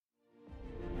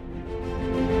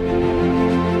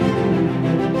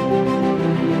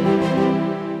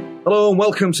Hello and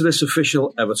welcome to this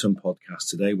official Everton podcast.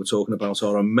 Today we're talking about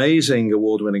our amazing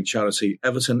award-winning charity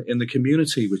Everton in the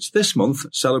Community, which this month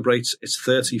celebrates its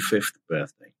 35th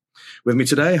birthday. With me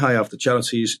today, I have the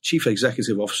charity's Chief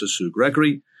Executive Officer Sue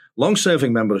Gregory,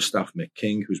 long-serving member of staff Mick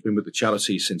King, who's been with the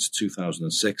charity since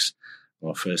 2006, and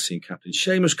our first team captain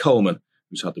Seamus Coleman,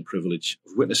 who's had the privilege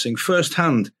of witnessing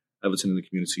firsthand Everton in the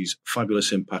Community's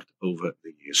fabulous impact over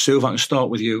the years. Sue, if I can start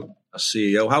with you as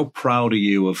CEO, how proud are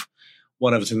you of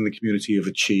what Everton in the Community have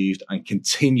achieved and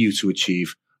continue to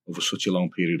achieve over such a long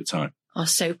period of time? Oh,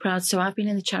 so proud. So I've been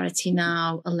in the charity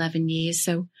now 11 years.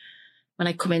 So when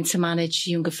I come in to manage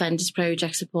young offenders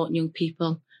project, supporting young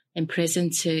people in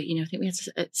prison to, I think we had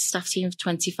a staff team of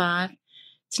 25.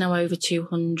 It's now over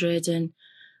 200. And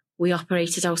we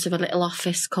operated out of a little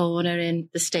office corner in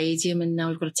the stadium. And now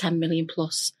we've got a 10 million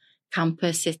plus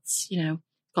campus. It's,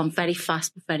 gone very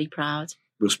fast, but very proud.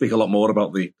 We'll speak a lot more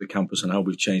about the campus and how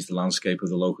we've changed the landscape of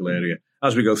the local area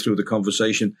as we go through the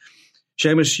conversation.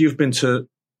 Seamus, you've been to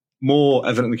more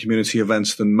Everton in the Community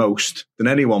events than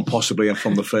anyone possibly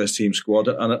from the first team squad.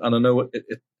 And I know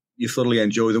you thoroughly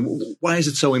enjoy them. Why is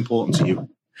it so important to you?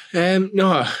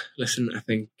 No, listen, I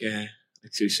think, like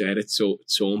Sue said, it's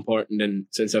so important. And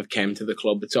since I've came to the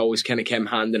club, it's always kind of came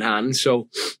hand in hand. So,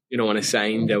 when I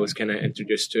signed, I was kind of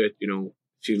introduced to it, a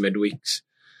few midweeks.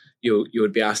 You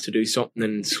would be asked to do something,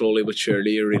 and slowly but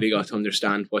surely you really got to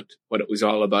understand what it was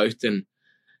all about. And,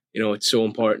 it's so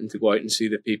important to go out and see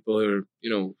the people who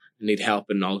are, need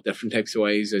help in all different types of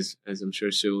ways, as I'm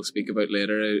sure Sue will speak about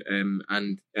later. And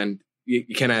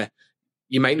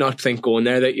you might not think going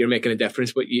there that you're making a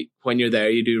difference, but when you're there,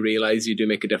 you do realise you do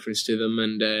make a difference to them.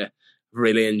 And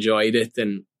really enjoyed it.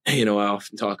 And, I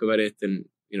often talk about it. And,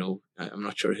 I'm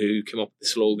not sure who came up with the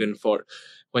slogan for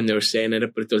when they were saying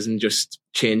it, but it doesn't just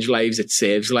change lives, it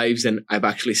saves lives. And I've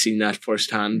actually seen that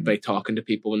firsthand by talking to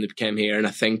people when they came here. And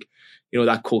I think,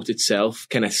 that quote itself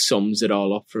kind of sums it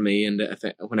all up for me. And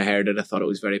when I heard it, I thought it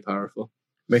was very powerful.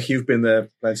 Mick, you've been there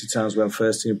plenty of times when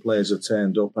first team players have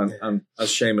turned up. And as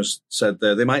Seamus said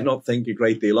there, they might not think a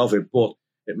great deal of it, but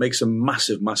it makes a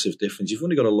massive, massive difference. You've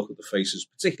only got to look at the faces,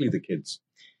 particularly the kids.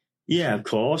 Yeah, of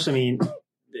course. I mean,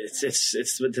 it's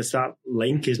that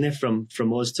link, isn't it,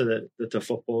 from us to the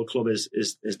football club is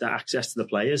the access to the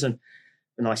players, and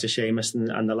like Seamus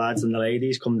and the lads and the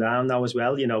ladies come down now as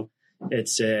well.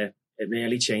 It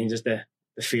really changes the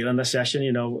feel in the session.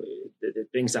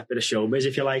 It brings that bit of showbiz,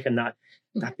 if you like, and that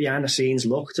behind the scenes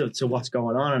look to what's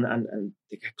going on, and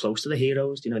they get close to the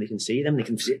heroes. They can see them, they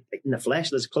can see it in the flesh.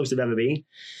 They're as close as they've ever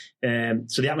been.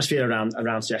 So the atmosphere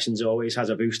around sessions always has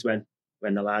a boost when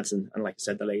the lads and like I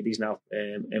said, the ladies now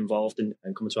involved and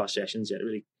coming to our sessions. It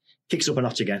really kicks up a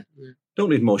notch again. Yeah. Don't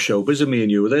need more showbiz than me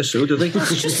and you were there, Sue, do they? I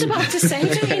was just about to say,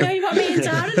 don't you know what me and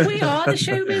Darren? We are the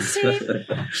showbiz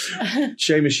team.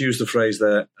 Seamus used the phrase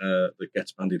there that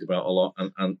gets bandied about a lot,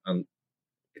 and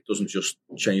it doesn't just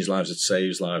change lives, it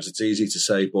saves lives. It's easy to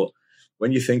say, but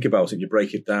when you think about it, you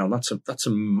break it down, that's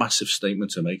a massive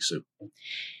statement to make, Sue.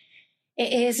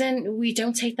 It is, and we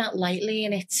don't take that lightly,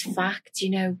 and it's fact,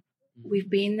 We've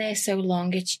been there so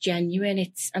long, it's genuine,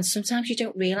 and sometimes you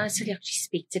don't realise till you actually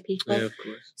speak to people. Yeah, of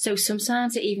course. So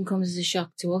sometimes it even comes as a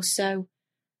shock to us. So,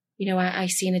 I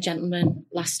seen a gentleman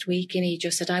last week and he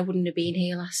just said, I wouldn't have been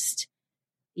here last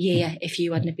year if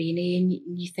you hadn't have been here. And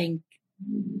you think,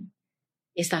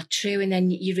 is that true? And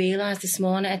then you realise this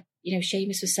morning,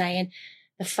 Seamus was saying,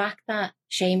 the fact that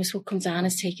Seamus will come down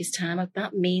and take his time out,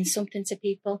 that means something to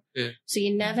people. Yeah. So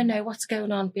you never know what's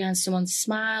going on behind someone's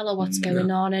smile or what's going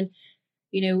on. And,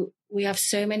 we have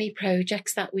so many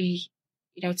projects that we,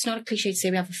 it's not a cliche to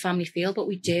say we have a family feel, but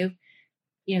we do.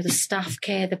 The staff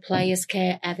care, the players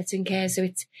care, Everton care. So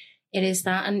it is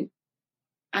that. And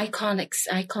I can't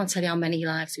tell you how many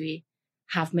lives we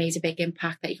have made a big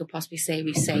impact that you could possibly say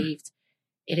we've saved.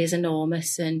 It is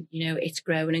enormous, and, it's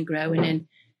growing and growing, and,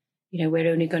 we're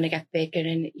only going to get bigger,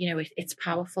 and, it's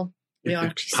powerful. We are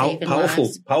actually saving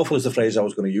lives. Powerful is the phrase I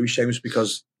was going to use, Seamus,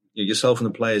 because yourself and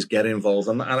the players get involved,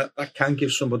 and that can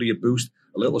give somebody a boost,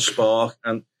 a little spark,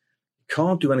 and you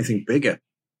can't do anything bigger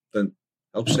than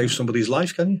help save somebody's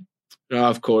life, can you? No,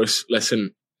 of course.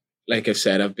 Listen, like I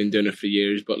said, I've been doing it for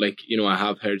years, but I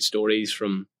have heard stories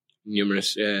from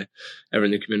numerous Everton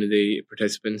in the Community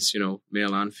participants,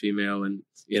 male and female, and,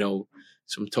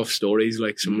 some tough stories,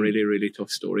 some really, really tough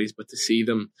stories, but to see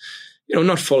them,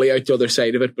 not fully out the other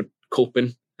side of it, but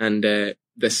coping, and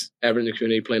this Everton in the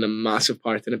Community playing a massive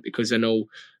part in it, because I know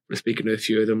from speaking to a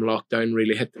few of them, lockdown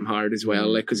really hit them hard as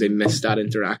well, because they missed that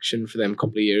interaction for them a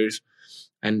couple of years,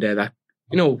 and that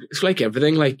it's like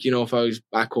everything. Like, if I was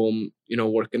back home,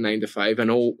 working 9 to 5, I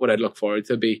know what I'd look forward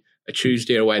to be a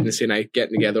Tuesday or Wednesday night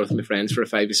getting together with my friends for a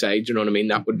five-a-side. You know what I mean?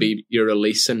 That would be your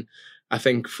release. And I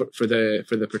think for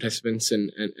the participants,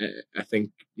 and I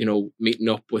think meeting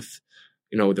up with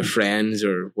their friends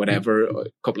or whatever a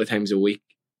couple of times a week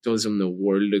does them the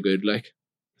world of good. Like,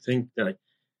 I think that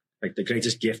like the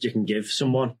greatest gift you can give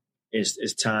someone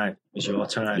is time, is your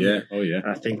time. Yeah. Oh yeah.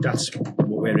 And I think that's what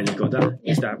we're really good at,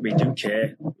 is that we do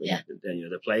care. Yeah.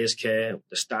 The players care,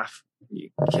 the staff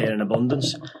care in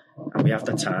abundance, and we have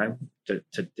the time to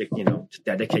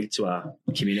dedicate to our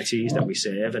communities that we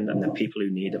serve and the people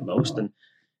who need it most. And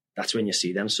that's when you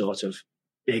see them sort of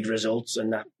big results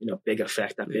and that big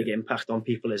effect, that big impact on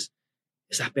people is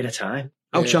that bit of time.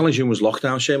 How challenging was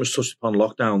lockdown? Seamus touched upon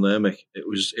lockdown there, Mick. It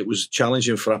was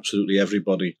challenging for absolutely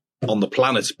everybody on the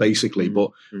planet, basically,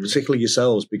 but particularly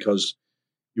yourselves, because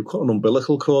you cut an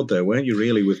umbilical cord there, weren't you,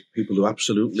 really, with people who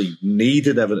absolutely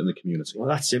needed Everton in the community? Well,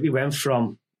 that's it. We went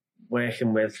from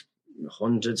working with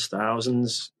hundreds,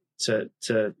 thousands to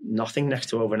nothing next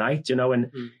to overnight,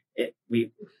 and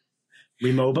we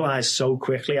mobilised so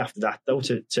quickly after that, though,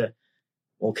 to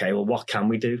okay, well, what can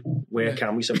we do? Where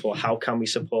can we support? How can we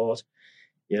support?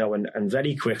 And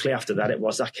very quickly after that, it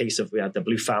was that case of we had the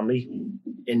Blue Family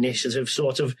initiative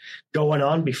sort of going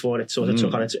on before it sort of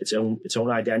took on its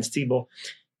own identity. But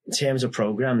in terms of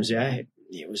programs, it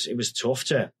was tough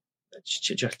to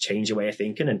change your way of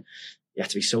thinking, and you have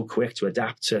to be so quick to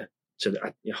adapt to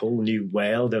a whole new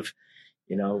world of,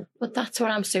 But that's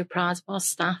what I'm so proud of our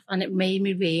staff, and it made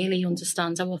me really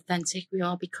understand how authentic we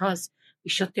are, because we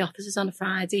shut the offices on a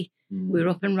Friday. We were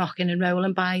up and rocking and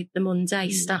rolling by the Monday.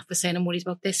 Staff were saying, I'm worried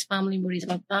about this family, I'm worried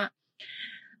about that.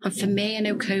 And for me, I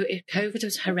know COVID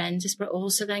was horrendous, but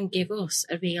also then give us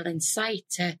a real insight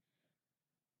to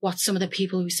what some of the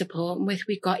people we were supporting with,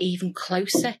 we got even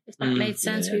closer, if that made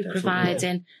sense. We were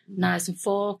providing knives and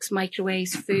forks,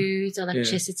 microwaves, food,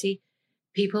 electricity.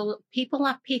 People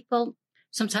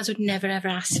sometimes would never, ever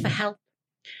ask for help.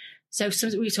 So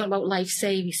sometimes we talk about life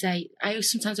save, we say,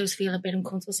 sometimes always feel a bit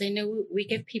uncomfortable saying, no, we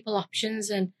give people options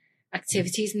and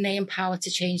activities and they empower to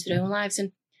change their own lives.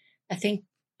 And I think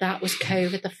that was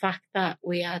COVID, the fact that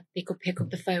they could pick up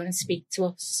the phone and speak to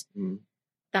us.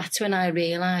 That's when I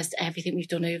realised everything we've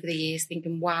done over the years,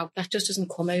 thinking, wow, that just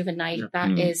doesn't come overnight.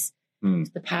 That is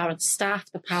the power of the staff,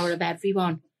 the power of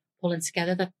everyone pulling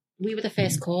together. That we were the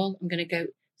first call. I'm going to go.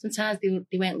 Sometimes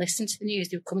they weren't listening to the news.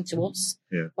 They were coming to us.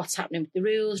 Yeah. What's happening with the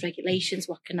rules, regulations,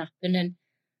 what can happen. And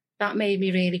that made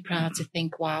me really proud to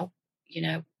think, wow,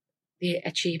 the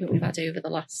achievement we've had over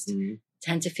the last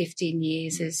 10 to 15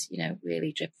 years is,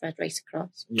 really drip fed right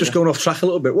across. Just going off track a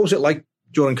little bit, what was it like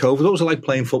during COVID? What was it like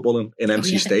playing football in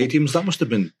empty stadiums? That must have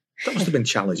been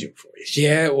challenging for you.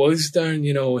 Yeah, it was, Darren.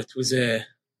 It was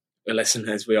listen,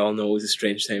 as we all know, it was a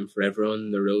strange time for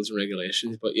everyone, the rules and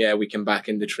regulations. But yeah, we came back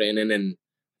into training, and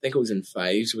I think it was in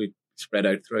 5, so we spread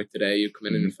out throughout the day. You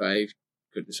come in 5,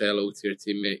 couldn't say hello to your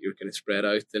teammate, you were kind of spread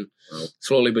out, and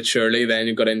slowly but surely then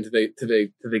you got into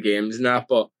the games and that.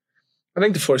 But I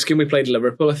think the first game we played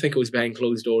Liverpool, I think it was behind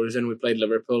closed doors, and we played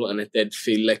Liverpool, and it did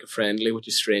feel like a friendly, which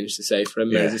is strange to say for a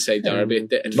Merseyside derby.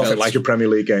 It nothing like a Premier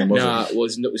League game, was it? No, it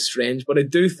wasn't. It was strange, but I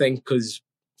do think, because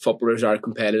footballers are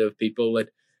competitive people, that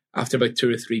after about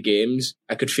 2 or 3 games,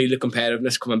 I could feel the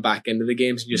competitiveness coming back into the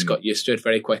games, and you just got used to it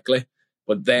very quickly.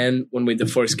 But then when we had the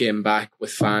first game back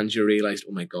with fans, you realised,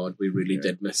 oh my God, we really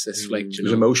did miss this. It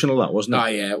was emotional, that, wasn't it? Oh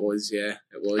yeah, it was. Yeah,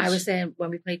 it was. I was there when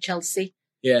we played Chelsea.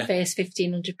 Yeah. First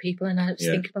 1,500 people, and I was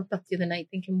thinking about that the other night,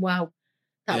 thinking, wow,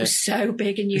 that was so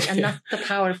big, and that's the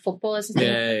power of football, isn't it?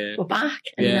 Yeah. We're back,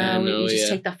 and now you just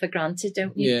take that for granted,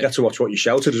 don't you? You get to watch what you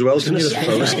shouted as well, didn't you? I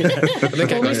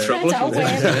think I got in trouble.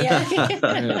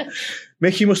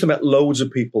 Mick, you must have met loads of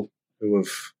people who have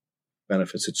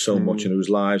benefited so much and whose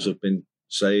lives have been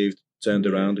saved, turned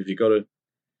around. Have you got a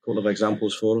couple of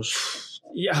examples for us?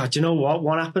 Yeah, do you know what?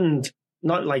 What happened?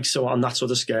 Not like so on that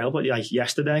sort of scale, but like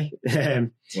yesterday.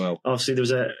 Obviously, there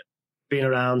was been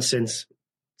around since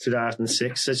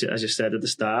 2006, as you said at the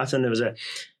start, and there was a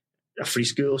free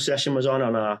school session was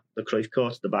on the Cruyff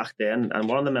court at the back there, and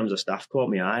one of the members of staff caught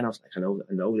my eye, and I was like,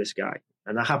 I know this guy,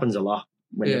 and that happens a lot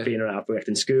when you've been around. I've worked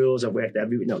in schools, I've worked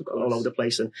all over the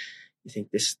place, and you think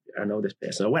I know this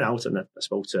person. I went out and I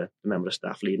spoke to the member of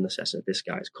staff leading the session. This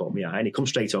guy's caught my eye, and he come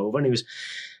straight over, and he was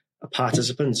a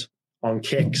participant on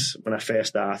kicks when I first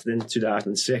started in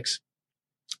 2006,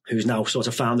 who's now sort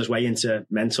of found his way into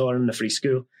mentoring the free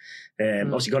school.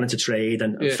 Obviously got into trade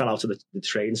and fell out of the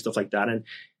trade and stuff like that. And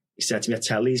he said to me, I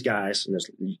tell these guys, and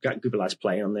you've got a group of lads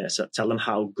playing on there, so tell them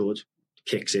how good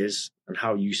kicks is and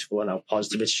how useful and how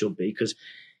positive it should be, because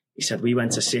he said, we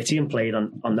went to City and played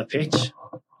on the pitch.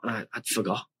 And I'd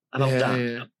forgot about that.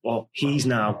 Yeah. Well, he's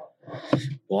now,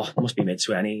 must be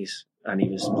mid-20s. And he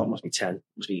was, must be 10,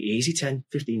 must be easy 10,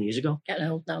 15 years ago. Getting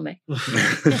old now, mate. And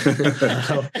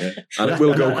it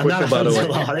will go quicker, by the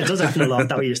way. It does happen a lot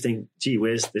that we just think, gee,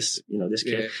 where's this kid?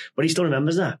 Yeah. But he still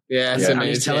remembers that. Yeah, and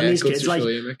he's telling these kids, like,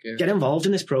 get involved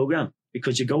in this program,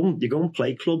 because you go and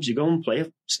play clubs, you go and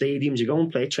play stadiums, you go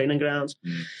and play training grounds.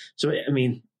 So, I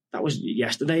mean, that was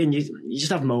yesterday, and you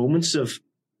just have moments of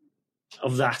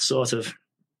that sort of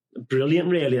brilliant,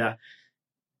 really, that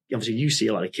obviously you see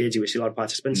a lot of kids, you see a lot of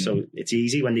participants, so it's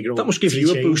easy when they grow up. That must give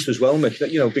you a boost as well,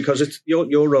 Mick, because it's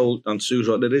your role and Sue's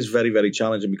role, it is very, very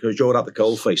challenging because you're at the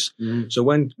coalface. So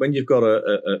when you've got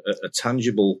a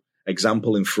tangible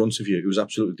example in front of you who's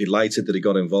absolutely delighted that he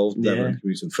got involved in the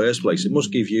community in the first place, it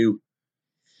must give you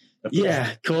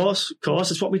of course.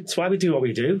 It's why we do what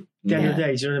we do at the end of the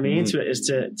day. Do you know what I mean?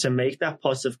 To make that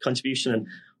positive contribution. And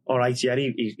all right,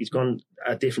 he's gone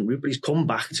a different route, but he's come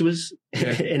back to us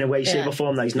in a way, shape, or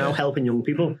form that he's now helping young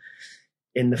people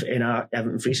in our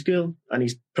Everton Free School, and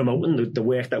he's promoting the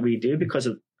work that we do because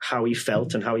of how he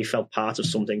felt and how he felt part of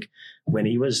something when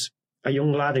he was a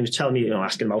young lad. He was telling me,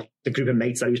 asking about the group of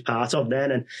mates that he was part of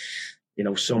then,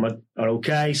 and some are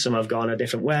okay, some have gone a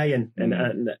different way,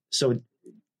 and so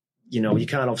you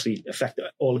can't obviously affect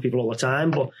all the people all the time,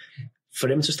 but for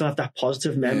him to still have that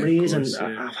positive memories and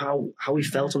how he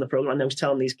felt on the program, and I was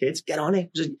telling these kids, get on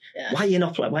it. Why are you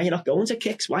not going to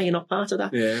kicks? Why are you not part of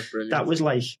that? Yeah, brilliant. That was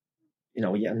like,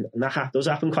 and that does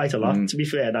happen quite a lot. To be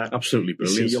fair, that absolutely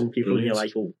brilliant. You see young people and you're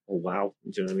like, oh wow, do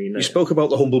you know what I mean? You spoke about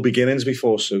the humble beginnings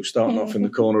before, Sue, starting off in the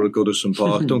corner of Goodison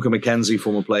Park. Duncan McKenzie,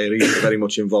 former player, he was very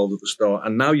much involved at the start,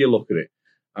 and now you look at it,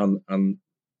 and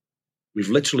we've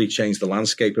literally changed the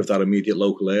landscape of that immediate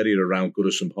local area around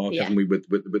Goodison Park, haven't we, with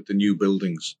the new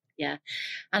buildings? Yeah,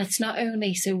 and it's not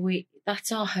only,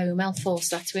 that's our home, L4,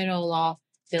 so that's where all our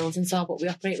buildings are, but we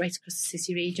operate right across the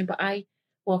city region. But I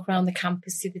walk around the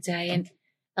campus the other day, and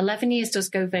 11 years does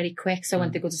go very quick. So I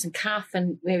went to Goodison Calf,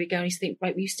 and where we go, and you think,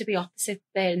 right, we used to be opposite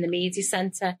there in the media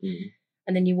centre,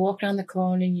 and then you walk around the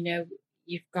corner and,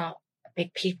 you've got a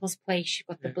big people's place, you've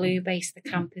got the Blue Base, the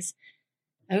campus,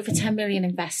 over 10 million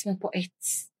investment, but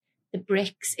it's the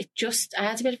bricks. I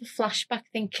had a bit of a flashback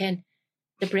thinking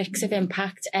the bricks have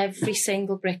impact. Every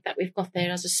single brick that we've got there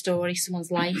has a story, someone's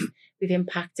life we've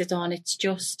impacted on. It's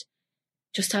just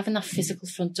having that physical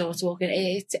front door to walk in.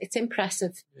 It's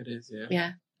impressive. It is,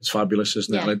 yeah. It's fabulous,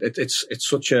 isn't it? Yeah. It's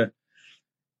such a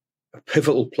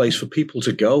pivotal place for people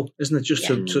to go, isn't it?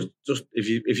 Just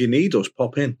if you need us,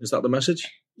 pop in. Is that the message?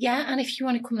 Yeah, and if you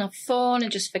want to come and have fun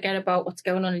and just forget about what's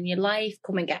going on in your life,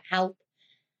 come and get help.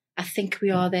 I think we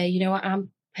are there. We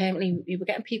were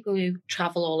getting people who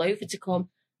travel all over to come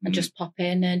and just pop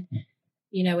in, and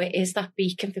it is that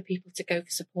beacon for people to go for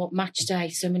support. Match day,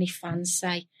 so many fans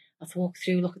say, I've walked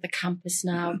through, look at the campus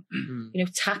now.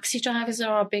 Taxi drivers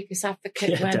are our biggest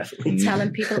advocate when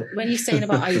telling people, when you're saying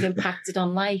about how you've impacted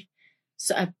on life.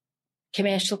 So a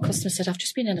commercial customer said, I've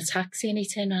just been in a taxi, and he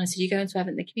turned around and said, you're going to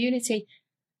Everton the community?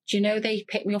 Do you know they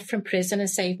picked me up from prison and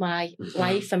saved my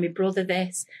life, and my brother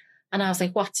this? And I was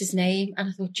like, what's his name? And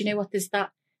I thought, do you know what, there's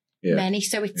that many.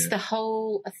 So it's the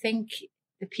whole, I think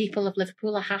the people of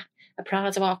Liverpool are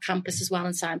proud of our campus as well,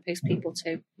 and signpost people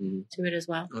to it as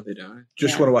well. Oh, they do.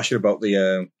 Just want to ask you about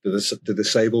the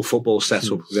disabled football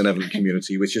setup within Everton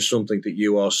community, which is something that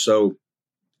you are so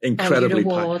incredibly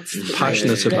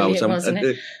passionate about.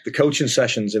 The coaching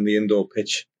sessions in the indoor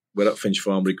pitch. We're at Finch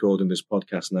Farm recording this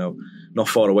podcast now, not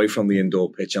far away from the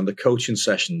indoor pitch, and the coaching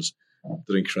sessions,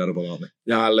 they're incredible, aren't they?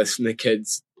 Yeah, listen, the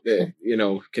kids,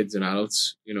 kids and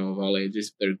adults, of all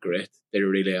ages, they're great. They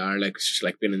really are. Like, it's just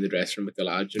like being in the dressing room with the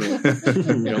lads,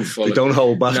 They don't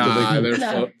hold back.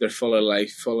 They're full of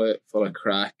life, full of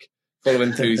crack, full of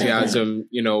enthusiasm.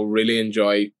 Really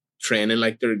enjoy training.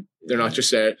 Like, they're not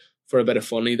just there for a bit of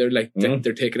fun either. Like,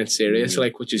 they're taking it serious,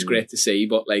 like, which is great to see.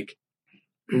 But like,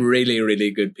 really,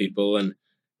 really good people, and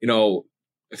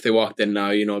if they walked in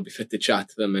now, I'd be fit to chat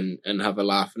to them and have a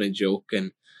laugh and a joke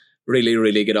and really,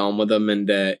 really get on with them. And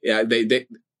they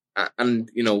I'm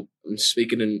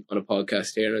speaking on a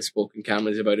podcast here, and I've spoken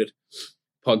cameras about it.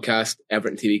 Podcast,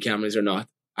 Everton TV cameras or not,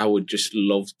 I would just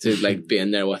love to be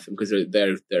in there with them, because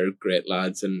they're great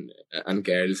lads and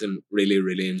girls, and really,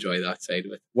 really enjoy that side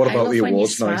of it. What about the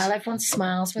awards night? Everyone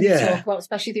smiles when you talk about,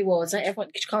 especially the awards night. Everyone,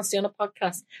 you can't stay on a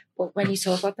podcast, but when you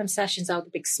talk about them sessions, how the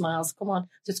big smiles come on.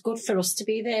 So it's good for us to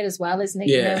be there as well, isn't it?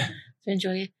 Yeah. To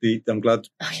enjoy it. I'm glad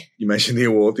you mentioned the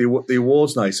award. The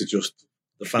awards nights are just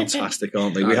fantastic,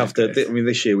 aren't they? We have to.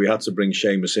 This year we had to bring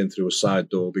Seamus in through a side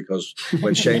door, because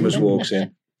when Seamus walks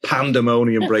in,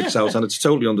 pandemonium breaks out, and it's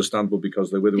totally understandable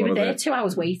because they're with They were there 2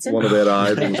 hours waiting. one of their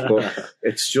idols. But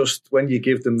it's just when you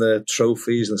give them the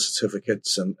trophies and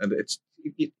certificates, and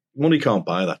money can't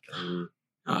buy that.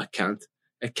 I can't.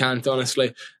 It can't,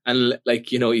 honestly. And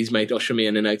he's might usher me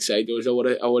in and outside doors. I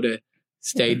would have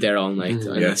stayed there all night.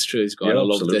 And that's true as God. I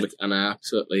loved absolutely. it, and I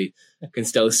absolutely can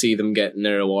still see them getting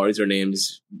their awards or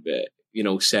names,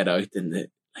 set out, and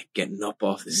getting up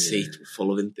off the seat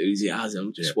full of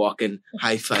enthusiasm, just walking,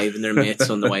 high fiving their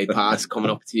mates on the way past, coming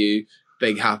up to you,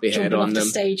 big happy head on them. The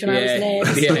stage when I was named.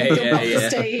 Yeah.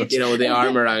 Stage. The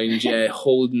arm around you,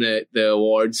 holding the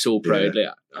award so proudly.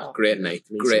 Great night.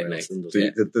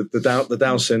 The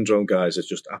Down syndrome guys are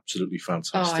just absolutely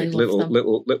fantastic. I love them.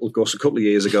 Little Gus, a couple of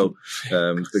years ago,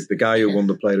 the guy who won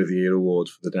the Player of the Year award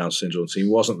for the Down syndrome team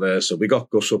wasn't there, so we got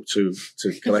Gus up to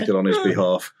collect it on his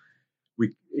behalf.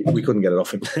 We couldn't get it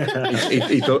off him.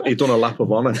 He'd done a lap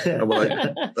of honour, and we're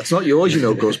like, "That's not yours,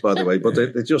 Gus, by the way." But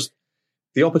they just,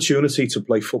 the opportunity to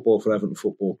play football for Everton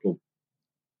Football Club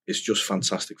is just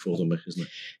fantastic for them, isn't it?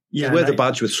 Yeah, they wear the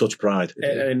badge with such pride.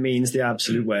 It means the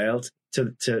absolute world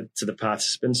to the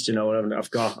participants. I've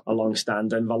got a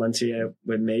long-standing volunteer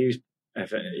with me,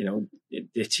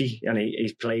 EitC, and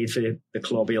he's played for the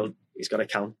club. He's got a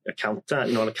counter, count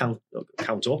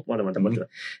up.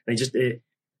 And he just,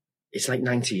 it's like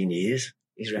 19 years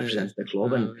he's represented the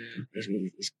club, and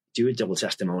he's due a double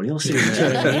testimonial soon.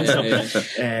 That's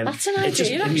an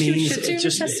idea. Actually, we should do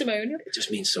a testimonial. It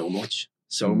just means so much.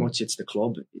 So much. It's the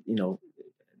club,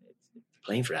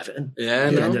 playing for Everton. Yeah,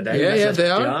 at the end of the day, they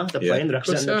are. They're playing, they're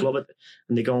representing the club,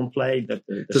 and they go and play.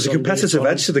 There's a competitive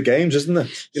edge to the games, isn't there?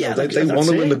 They want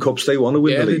to win the cups, they want to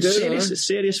win the league.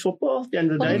 Serious football. At the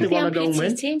end of the day, they want to go and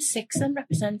win. Team 6 of them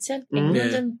representing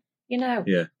England, and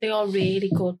they are really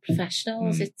good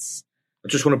professionals. I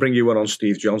just want to bring you on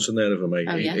Steve Johnson there, if I may.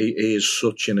 Oh, yeah. He is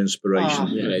such an inspiration.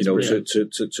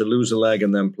 To lose a leg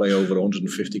and then play over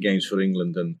 150 games for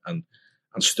England and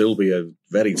still be a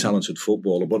very talented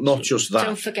footballer, but not just that.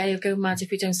 Don't forget, he'll go mad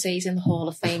if we don't say he's in the Hall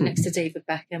of Fame next to David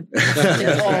Beckham. He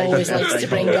always likes to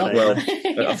bring up. Well,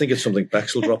 I think it's something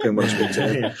Bex will drop in when I speak to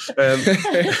him.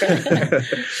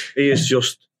 He is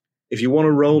just, if you want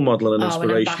a role model and an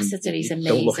inspiration, an ambassador, he's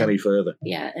amazing. Don't look any further.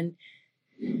 Yeah, and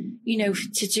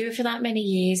to do it for that many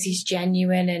years, he's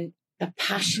genuine, and the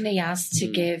passion he has to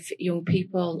give young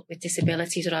people with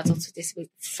disabilities or adults with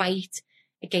disabilities fight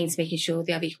against making sure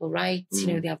they have equal rights,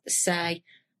 they have the say,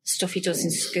 stuff he does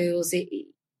in schools.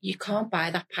 You can't buy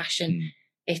that passion.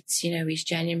 It's, he's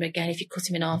genuine. Again, if you cut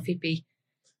him in half, he'd be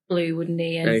blue, wouldn't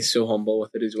he? And he's so humble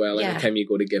with it as well. Every time you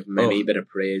go to give him any bit of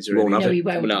praise or anything. He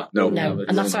won't. No.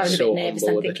 And that's why I was a bit nervous.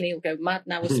 I'm thinking he'll go mad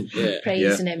now. I was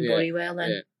praising him, but he will.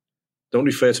 And don't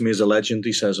refer to me as a legend,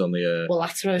 he says on the well,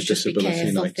 that's what I was just be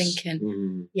careful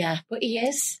thinking. But he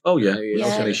is. Oh, yeah.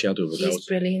 Not any shadow of a doubt. He's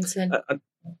brilliant. And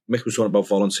Mick was talking about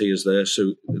volunteers there.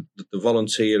 So the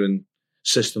volunteering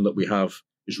system that we have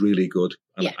is really good.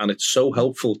 And it's so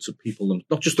helpful to people, and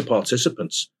not just the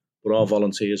participants, but our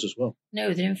volunteers as well.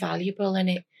 No, they're invaluable.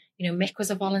 And Mick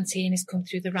was a volunteer and he's come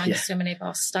through the ranks, so many of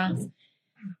our staff.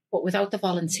 But without the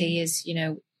volunteers,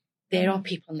 there are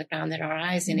people on the ground, there are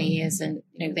eyes and ears, and,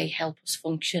 they help us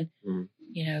function,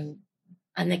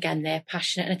 and again, they're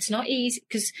passionate. And it's not easy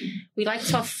because we like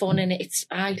to have fun, and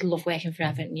I love working for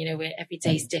Everton, where every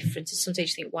day is different. And sometimes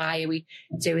you think, why are we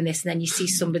doing this? And then you see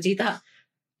somebody that,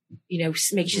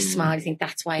 makes you smile. You think,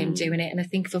 that's why I'm doing it. And I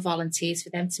think for volunteers, for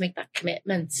them to make that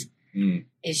commitment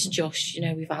is just,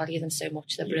 we value them so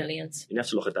much. They're brilliant. You have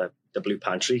to look at the Blue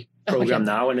Pantry programme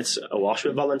now, and it's awash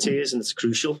with volunteers, and it's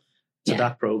crucial to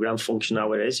that programme function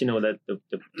how it is. That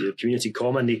the community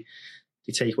come and they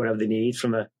take whatever they need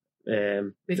from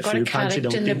we've got a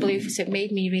character in the Blue, so it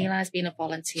made me realise being a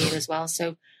volunteer as well.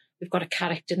 So we've got a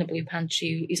character in the Blue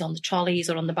Pantry who's on the trolleys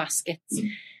or on the baskets.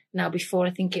 Now, before,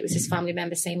 I think it was his family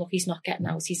member saying, look, he's not getting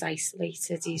out, he's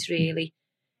isolated, he's really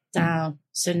down.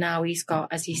 So now he's got,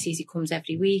 as he sees, he comes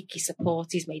every week, he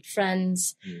supports, he's made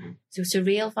friends. So it's a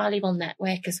real valuable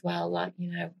network as well,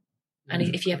 and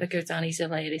if you ever go down, he's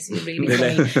hilarious. He's a really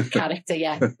funny character.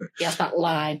 Yeah, he has that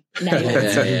line. No,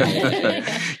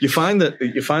 You find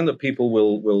that people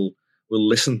will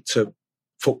listen to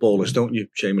footballers, don't you,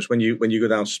 Seamus? When you go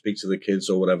down to speak to the kids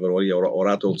or whatever, or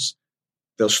adults,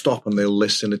 they'll stop and they'll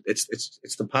listen.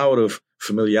 It's the power of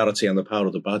familiarity and the power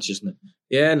of the badge, isn't it?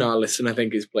 Yeah, no, listen, I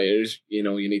think as players, you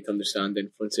need to understand the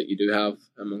influence that you do have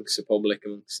amongst the public,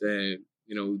 amongst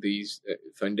these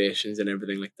foundations and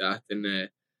everything like that, and.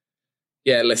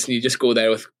 yeah, listen, you just go there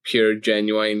with pure,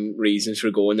 genuine reasons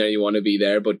for going there. You want to be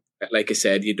there, but like I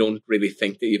said, you don't really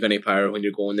think that you have any power when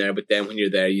you're going there. But then when you're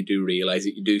there, you do realise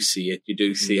it. You do see it. You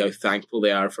do see how thankful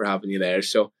they are for having you there.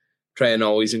 So try and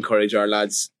always encourage our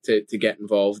lads to get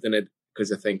involved in it,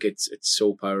 because I think it's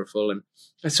so powerful, and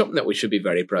it's something that we should be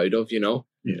very proud of, you know.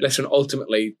 Yeah. Listen,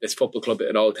 ultimately, this football club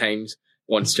at all times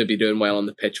wants to be doing well on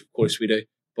the pitch. Of course we do.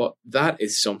 But that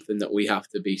is something that we have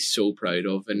to be so proud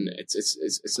of, and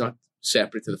it's not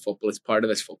separate to the football. It's part of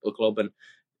this football club, and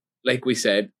like we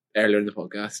said earlier in the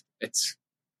podcast, it's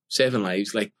saving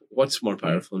lives. Like, what's more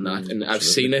powerful than that? And I've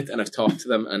seen it, and I've talked to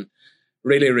them, and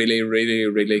really, really, really,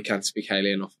 really can't speak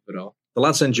highly enough of it all. The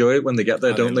lads enjoy it when they get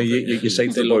there, don't they? You say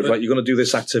to the boys, right, you're going to do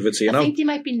this activity. I think they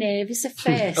might be nervous at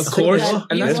first. Of course,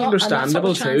 and that's understandable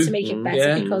and that's what we're trying to make it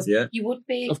better, because you would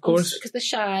be, of course, because they're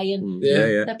shy and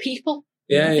they're people.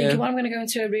 Thinking, well, I'm going to go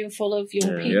into a room full of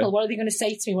young people. What are they going to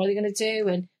say to me? What are they going to do?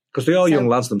 And because they are young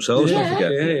lads themselves, don't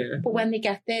forget. But when they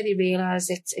get there, they realise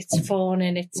it's fun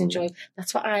and it's enjoyable.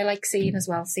 That's what I like seeing as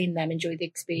well, seeing them enjoy the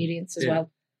experience as well.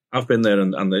 I've been there,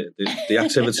 and the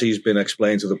activity's been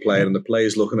explained to the player, and the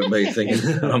player's looking at me thinking,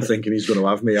 and I'm thinking he's going to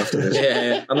have me after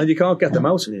this. And then you can't get them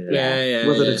out.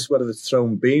 Whether it's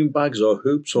throwing bean bags or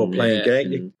hoops or playing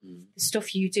game. The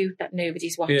stuff you do that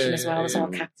nobody's watching as well as our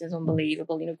captain's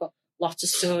unbelievable. You know, we've got lots of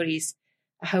stories.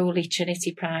 A Holy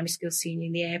Trinity Primary School senior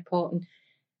in the airport, and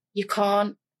you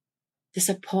can't. The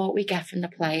support we get from the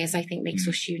players, I think, makes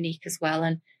us unique as well,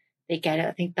 and they get it.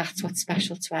 I think that's what's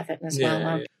special to Everton as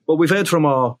well. Well, we've heard from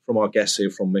our guests here,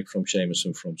 from Mick, from Seamus,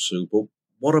 and from Sue. But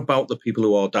what about the people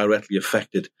who are directly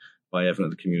affected by Everton in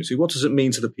the community? What does it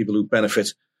mean to the people who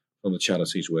benefit from the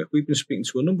charity's work? We've been speaking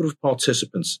to a number of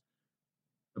participants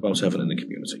about Everton in the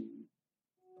community.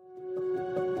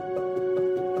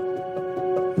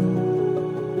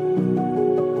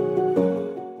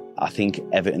 I think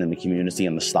Everton in the community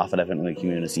and the staff at Everton in the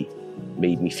community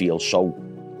made me feel so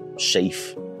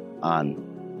safe,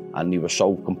 and they were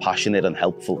so compassionate and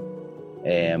helpful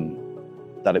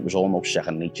that it was almost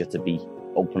second nature to be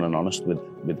open and honest with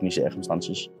my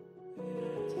circumstances.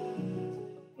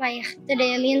 Like, they're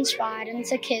really inspiring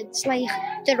to kids. Like,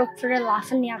 they're up for a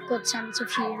laugh and they have good sense of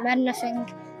humour, and I think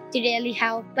they really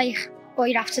help. Like, all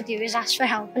you have to do is ask for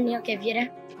help and they'll give you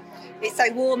it. It's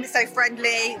so warm, it's so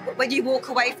friendly. When you walk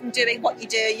away from doing what you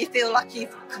do, you feel like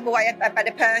you've come away a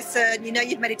better person. You know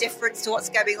you've made a difference to what's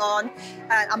going on.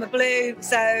 I'm a Blue,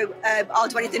 so I'll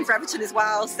do anything for Everton as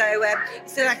well. So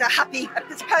it's like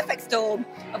it's a perfect storm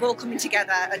of all coming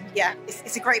together. And yeah,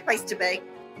 it's a great place to be.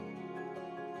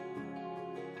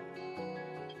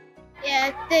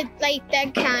 Yeah,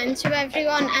 they're kind to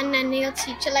everyone, and then they'll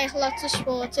teach you like lots of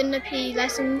sport in the PE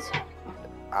lessons.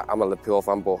 I'm a Liverpool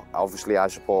fan, but obviously I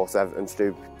support Everton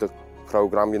through the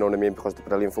programme, you know what I mean, because they're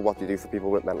brilliant for what they do for people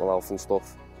with mental health and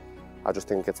stuff. I just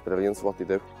think it's brilliant what they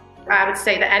do. I would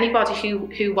say that anybody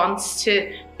who wants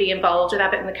to be involved with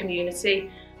Everton in the community,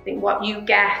 I think what you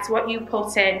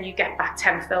put in, you get back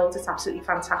tenfold. It's absolutely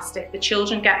fantastic. The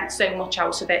children get so much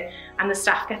out of it, and the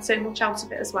staff get so much out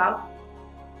of it as well.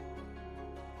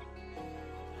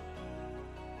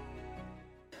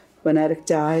 When Eric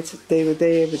died, they were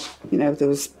there, but, there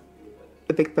was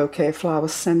a big bouquet of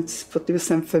flowers sent, but they were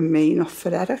sent for me, not for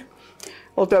Eric.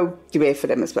 Although they were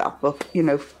for him as well, but,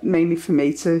 mainly for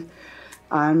me too.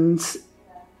 And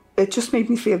it just made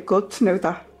me feel good to know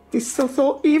that they still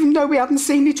thought, even though we hadn't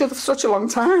seen each other for such a long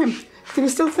time, they were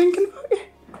still thinking about it.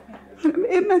 And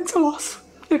it meant a lot.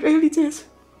 It really did.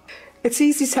 It's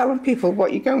easy telling people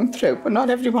what you're going through, but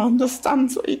not everyone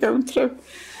understands what you're going through.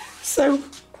 So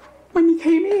when you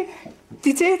came here,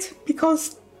 they did,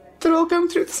 because they're all going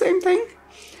through the same thing.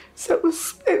 So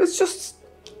it was just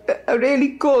a really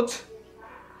good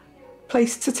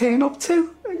place to turn up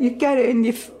to. You get in,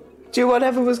 you do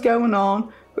whatever was going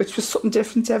on, which was something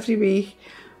different every week,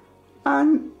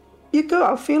 and you go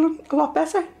out feeling a lot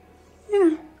better,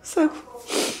 So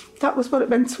that was what it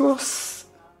meant to us.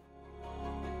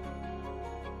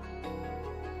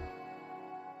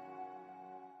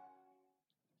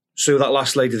 So that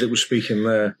last lady that was speaking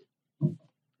there,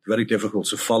 very difficult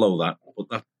to follow that, but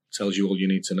that tells you all you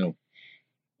need to know.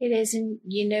 It is, and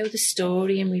you know the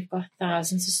story, and we've got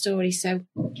thousands of stories. So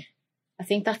I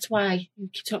think that's why we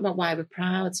keep talking about why we're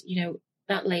proud.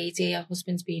 That lady, her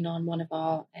husband's been on one of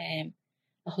our, her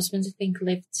husband, I think,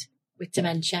 lived with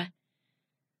dementia.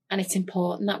 And it's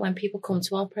important that when people come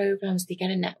to our programmes, they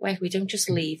get a network. We don't just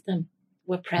leave them.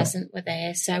 We're present, we're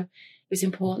there. So it was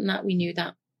important that we knew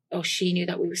that, or she knew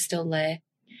that we were still there.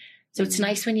 So it's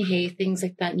nice when you hear things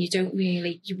like that and you don't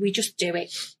really, we just do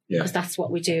it because that's what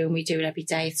we do, and we do it every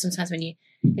day. It's sometimes when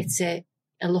it's a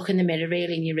look in the mirror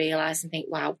really, and you realise and think,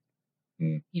 wow,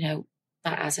 you know,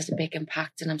 that has had a big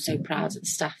impact. And I'm so proud of the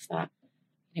staff that,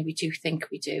 you know, we do think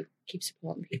we do keep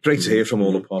supporting people. Great to hear from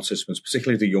all the participants,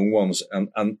 particularly the young ones.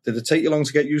 And did it take you long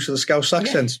to get used to the Scouse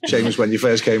accent, Seamus, when you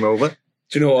first came over?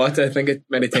 Do you know what? I think it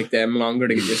might take them longer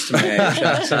to get used to my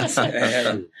Irish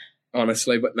accent,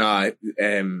 honestly. But no,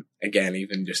 again,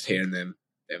 even just hearing them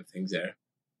things there,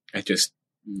 it just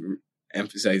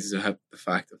emphasises the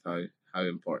fact of how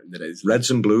important it is.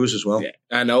 Reds and blues as well. Yeah,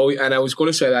 I know, and I was going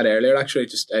to say that earlier. Actually,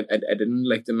 I didn't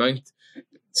like the amount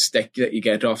stick that you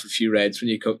get off a few Reds when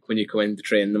you go in to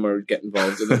train them or get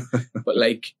involved with them. But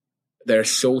like, they're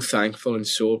so thankful and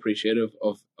so appreciative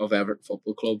of Everton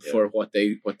Football Club for what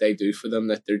they do for them.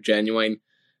 That they're genuine.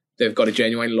 They've got a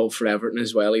genuine love for Everton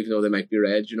as well, even though they might be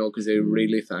Reds. You know, because they're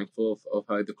really thankful of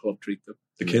how the club treat them.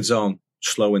 The kids aren't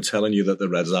slow in telling you that they're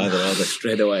Reds either, are they?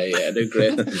 Straight away, yeah, they're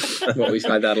great. Well, we've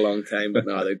had that a long time, but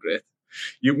no, they're great.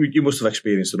 You must have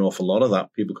experienced an awful lot of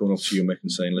that. People coming up to you, Mick,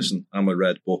 and saying, "Listen, I'm a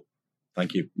Red, but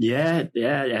thank you." Yeah.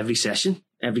 Every session,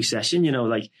 you know,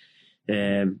 like,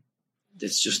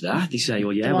 it's just that they say,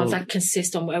 "Oh yeah." The ones that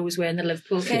consist on always wearing the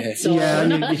Liverpool kits. Yeah,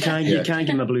 you can't give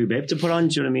them a blue bib to put on.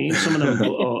 Do you know what I mean? Some of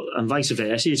them, and vice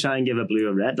versa. You try and give a blue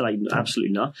or red, they're like,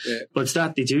 absolutely not. Yeah. But it's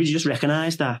that they do. You just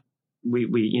recognise that.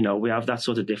 We have that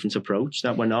sort of different approach,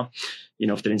 that we're not, you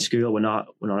know, if they're in school, we're not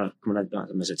coming at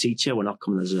them as a teacher, we're not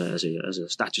coming as a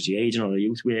statutory agent or a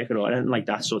youth worker or anything like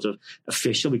that sort of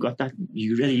official. We've got that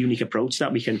really unique approach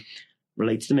that we can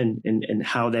relate to them in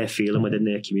how they're feeling within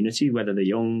their community, whether they're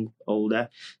young, older,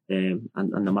 and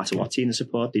no matter what team they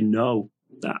support, they know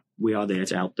that we are there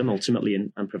to help them ultimately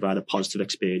and provide a positive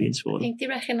experience for them. I think they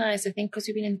recognise, because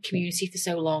we've been in the community for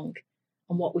so long,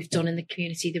 and what we've done in the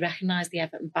community, they recognise the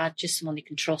Everton badge as someone they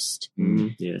can trust.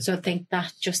 Yeah. So I think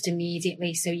that just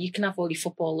immediately, so you can have all your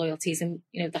football loyalties and,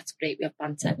 you know, that's great, we have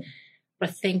banter. But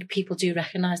I think people do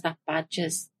recognise that badge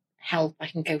as help. I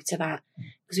can go to that.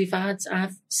 Because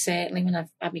I've certainly, when I've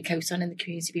had my coat on in the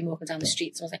community, been walking down the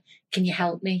streets, and I was like, can you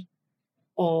help me?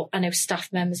 Or I know staff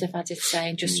members have had it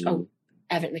saying just,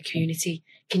 Everton, the community,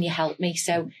 can you help me?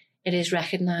 So it is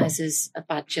recognised as a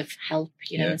badge of help,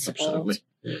 you know, and support. Absolutely.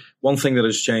 Yeah. One thing that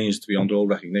has changed beyond all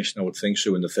recognition, I would think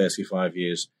so, in the 35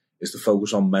 years is the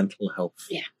focus on mental health.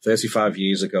 Yeah. 35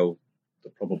 years ago,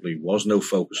 there probably was no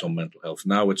focus on mental health.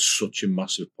 Now it's such a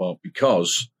massive part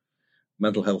because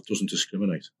mental health doesn't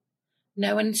discriminate.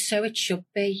 No, and so it should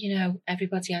be. You know,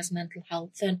 everybody has mental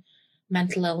health and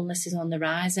mental illness is on the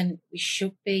rise, and we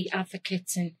should be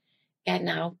advocates and getting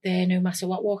out there no matter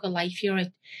what walk of life you're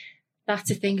in. That's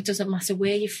the thing. It doesn't matter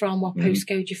where you're from, what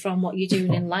postcode you're from, what you're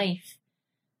doing in life.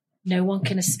 No one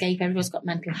can escape. Everyone's got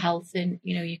mental health, and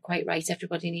you know, you're quite right.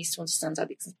 Everybody needs to understand how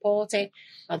they can support it,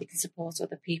 how they can support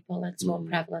other people. And it's more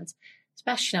prevalent,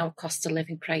 especially now with cost of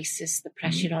living crisis, the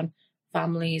pressure on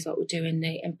families, what we're doing,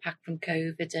 the impact from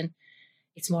COVID, and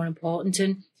it's more important.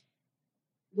 And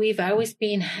we've always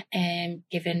been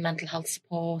given mental health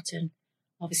support, and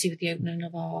obviously with the opening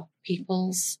of our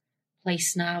People's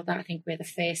Place now, that I think we're the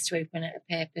first to open a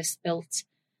purpose-built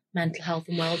mental health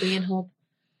and wellbeing hub.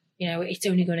 You know, it's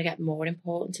only going to get more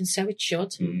important, and so it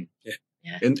should.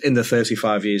 Yeah. In the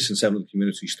 35 years since Everton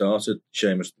Community started,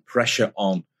 Seamus, the pressure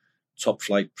on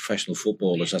top-flight professional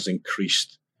footballers has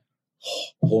increased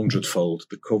 100-fold.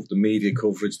 The media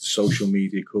coverage, the social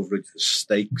media coverage, the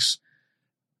stakes.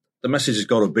 The message has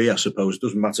got to be, I suppose, it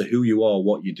doesn't matter who you are,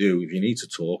 what you do. If you need to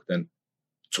talk, then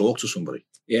talk to somebody.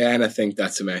 Yeah, and I think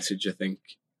that's a message. I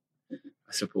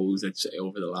suppose it's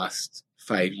over the last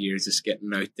 5 years, it's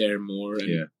getting out there more, and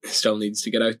it still needs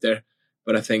to get out there.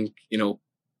 But I think, you know,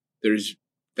 there's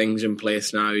things in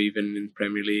place now, even in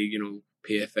Premier League, you know,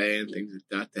 PFA and things like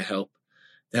that, to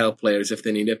help players if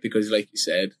they need it, because like you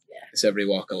said, it's every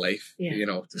walk of life. You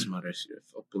know, it doesn't matter if you're a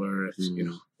footballer, if you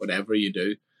know, whatever you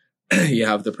do, you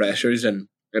have the pressures, and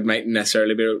it mightn't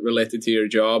necessarily be related to your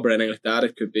job or anything like that.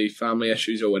 It could be family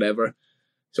issues or whatever.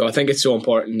 So I think it's so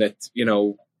important that, you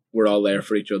know, we're all there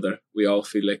for each other. We all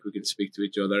feel like we can speak to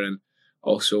each other, and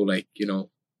also, like, you know,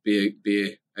 be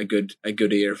a good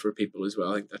ear for people as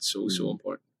well. I think that's so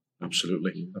important.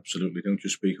 Absolutely. Don't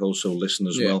just speak, also listen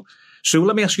as well. So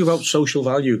let me ask you about social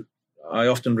value. I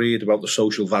often read about the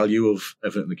social value of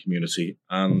Everton in the community,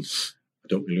 and I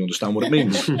don't really understand what it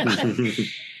means.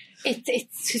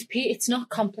 It's not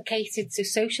complicated. So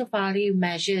social value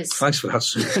measures. Thanks for that. No,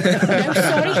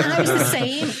 sorry, I was the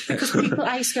same.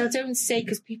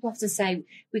 Because people often say,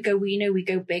 we go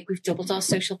big, we've doubled our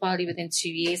social value within 2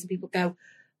 years, and people go,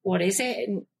 what is it?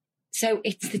 And so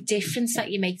it's the difference that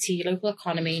you make to your local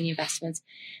economy and your investments,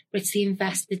 but it's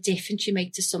the difference you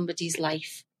make to somebody's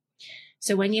life.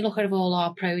 So when you look at all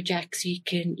our projects, you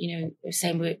can, you know,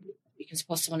 saying we can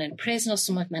support someone in prison or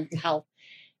someone with mental health.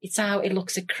 It's how it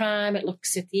looks at crime, it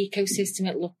looks at the ecosystem,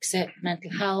 it looks at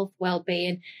mental health,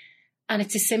 well-being. And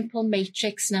it's a simple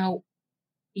matrix. Now,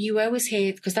 you always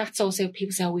hear, because that's also,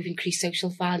 people say, oh, we've increased social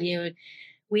value. And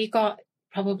we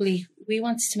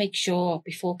wanted to make sure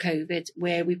before COVID,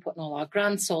 where we put in all our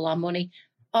grants, all our money,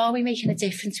 are we making a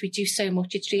difference? We do so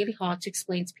much. It's really hard to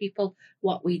explain to people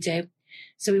what we do.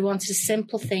 So we wanted a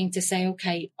simple thing to say,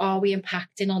 okay, are we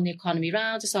impacting on the economy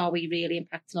around us? Are we really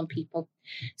impacting on people?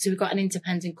 So we've got an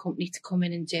independent company to come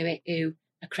in and do it who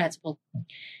are credible.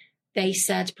 They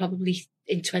said probably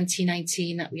in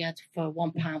 2019 that we had for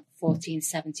 £1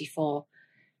 14.74.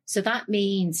 So that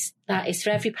means that is for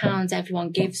every pound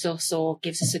everyone gives us or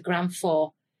gives us a grant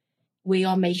for, we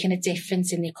are making a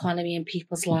difference in the economy and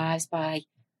people's lives by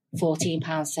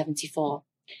 £14.74.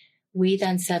 We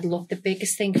then said, look, the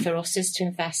biggest thing for us is to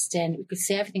invest in, we could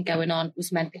see everything going on,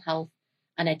 was mental health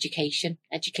and education.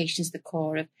 Education's the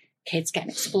core of kids getting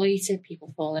exploited,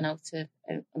 people falling out of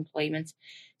employment.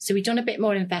 So we've done a bit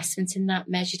more investment in that,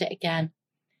 measured it again,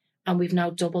 and we've now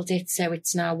doubled it. So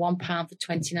it's now £1 for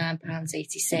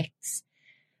 £29.86.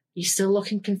 You're still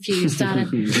looking confused,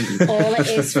 Darren. All it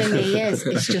is for me is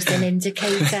it's just an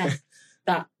indicator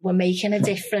that we're making a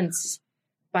difference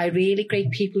by really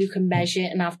great people who can measure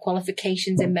it and have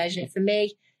qualifications in measuring it. For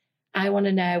me, I want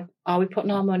to know, are we putting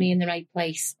our money in the right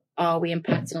place? Are we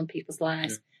impacting on people's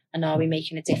lives? Yeah. And are we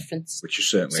making a difference? Which you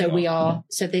certainly So are. we are.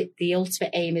 So the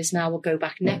ultimate aim is now we'll go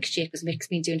back next year, because Mick's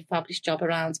been doing a fabulous job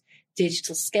around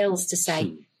digital skills, to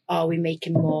say, are we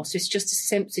making more? So it's just as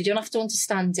simple. So you don't have to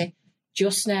understand it.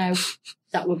 Just know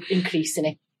that we're increasing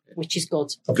it, which is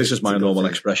good. This is my normal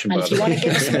expression. And if you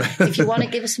want to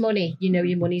give us money, you know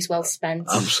your money's well spent.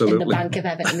 Absolutely. In the Bank of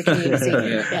Everton, the community.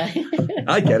 Yeah.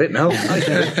 I get it now. I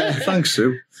get it. Thanks,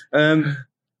 Sue.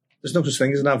 There's no such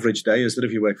thing as an average day, is there,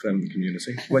 if you work for them in the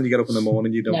community? When you get up in the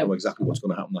morning, you don't know exactly what's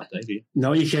going to happen that day, do you?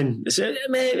 No, you can.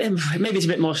 Maybe it's a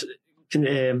bit more.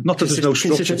 Not that there's no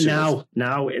structure to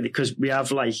now, because we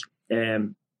have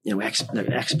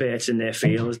experts in their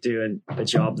fields doing the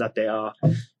job that they are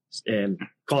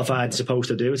qualified, supposed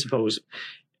to do. I suppose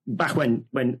back when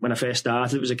I first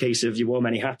started, it was a case of you wore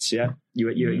many hats. Yeah,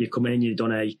 you come in, you've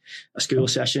done a school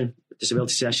session, a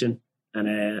disability session, and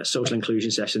a social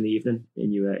inclusion session in the evening,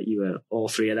 and you were all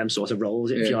three of them sort of roles,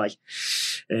 if you like.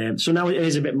 So now it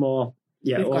is a bit more.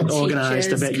 Yeah,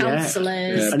 organised a bit,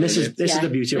 counsellors. And this is the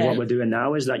beauty of what we're doing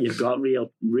now, is that you've got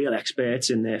real experts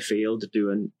in their field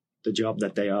doing the job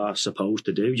that they are supposed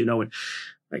to do. You know, and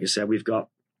like I said, we've got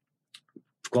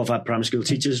qualified primary school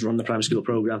teachers run the primary school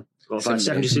programme, qualified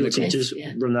secondary school teachers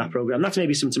run that programme. That's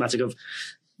maybe symptomatic of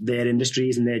their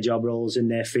industries and their job roles in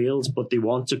their fields, but they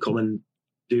want to come and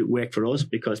do work for us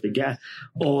because they get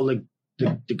all the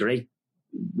great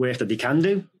work that they can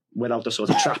do without the sort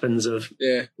of trappings of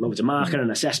loads of marking and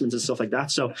assessments and stuff like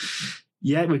that. So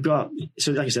we've got,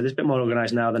 so like I said, it's a bit more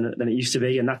organised now than it used to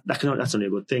be, and that's only a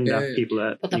good thing that people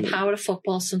are. But the power of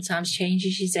football sometimes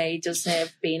changes your day, doesn't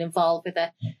it? Being involved with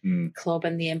a club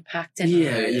and the impact, and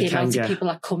the amount of people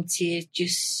that come to you,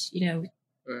 just your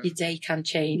day can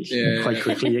change quite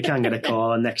quickly. You can get a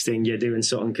call, and next thing you're doing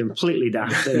something completely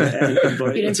daft.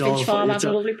 But you're in Finch Farm having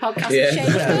a lovely podcast.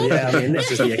 I mean,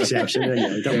 this is the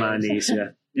exception. Don't mind these.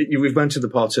 We've mentioned the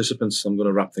participants. I'm going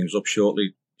to wrap things up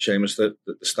shortly. Seamus, the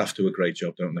staff do a great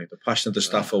job, don't they? The passion of the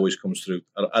staff always comes through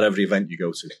at every event you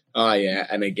go to. Oh, yeah.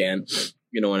 And again,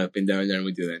 when I've been down there and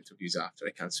we do the interviews after,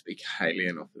 I can't speak highly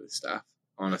enough of the staff,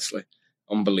 honestly.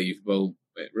 Unbelievable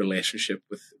relationship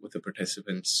with the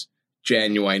participants,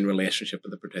 genuine relationship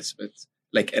with the participants.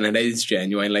 And it is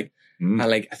genuine. And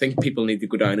I think people need to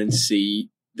go down and see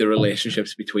the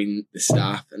relationships between the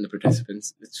staff and the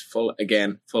participants. It's full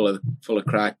of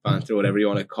crack, banter, whatever you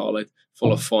want to call it,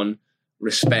 full of fun.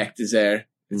 Respect is there.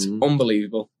 It's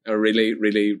unbelievable. I really,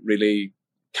 really, really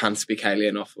can't speak highly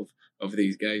enough of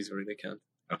these guys. I really can't.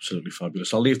 Absolutely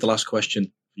fabulous. I'll leave the last question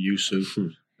for you,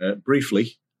 Sue.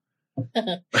 Briefly.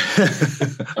 And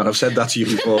I've said that to you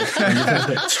before.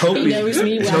 Totally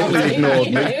ignored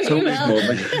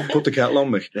me. Put the kettle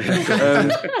on me.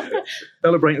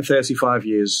 Celebrating 35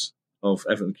 years of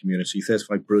Everton community,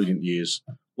 35 brilliant years.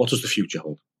 What does the future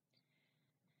hold?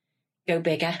 Go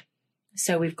bigger.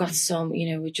 So we've got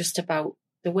the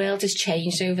world has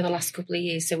changed over the last couple of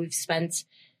years. So we've spent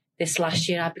this last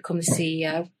year, I've become the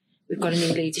CEO. We've got a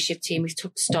new leadership team. We've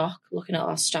took stock, looking at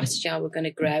our strategy, how we're going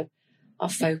to grow. Our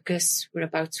focus, we're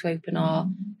about to open our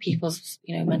people's,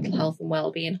 mental health and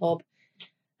wellbeing hub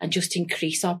and just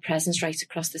increase our presence right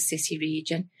across the city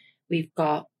region. We've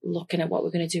got looking at what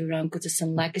we're going to do around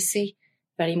Goodison Legacy,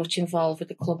 very much involved with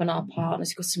the club and our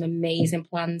partners. We've got some amazing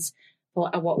plans for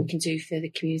what we can do for the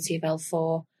community of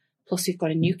L4. Plus we've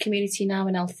got a new community now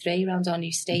in L3 around our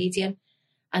new stadium.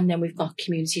 And then we've got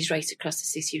communities right across the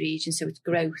city region. So it's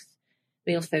growth,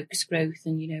 real focused growth.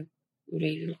 And, we're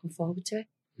really looking forward to it.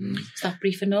 Is that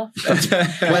brief enough?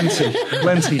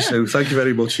 Plenty, Sue. Thank you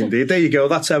very much indeed. There you go.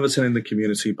 That's Everton in the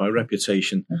community by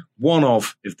reputation. One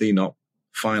of, if the not,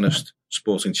 finest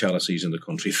sporting charities in the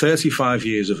country. 35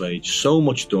 years of age. So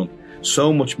much done.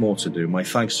 So much more to do. My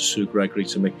thanks to Sue Gregory,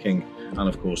 to Mick King, and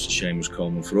of course to Seamus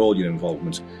Coleman for all your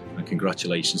involvement. And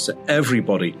congratulations to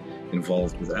everybody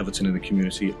involved with Everton in the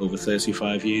community over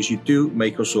 35 years. You do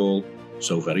make us all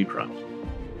so very proud.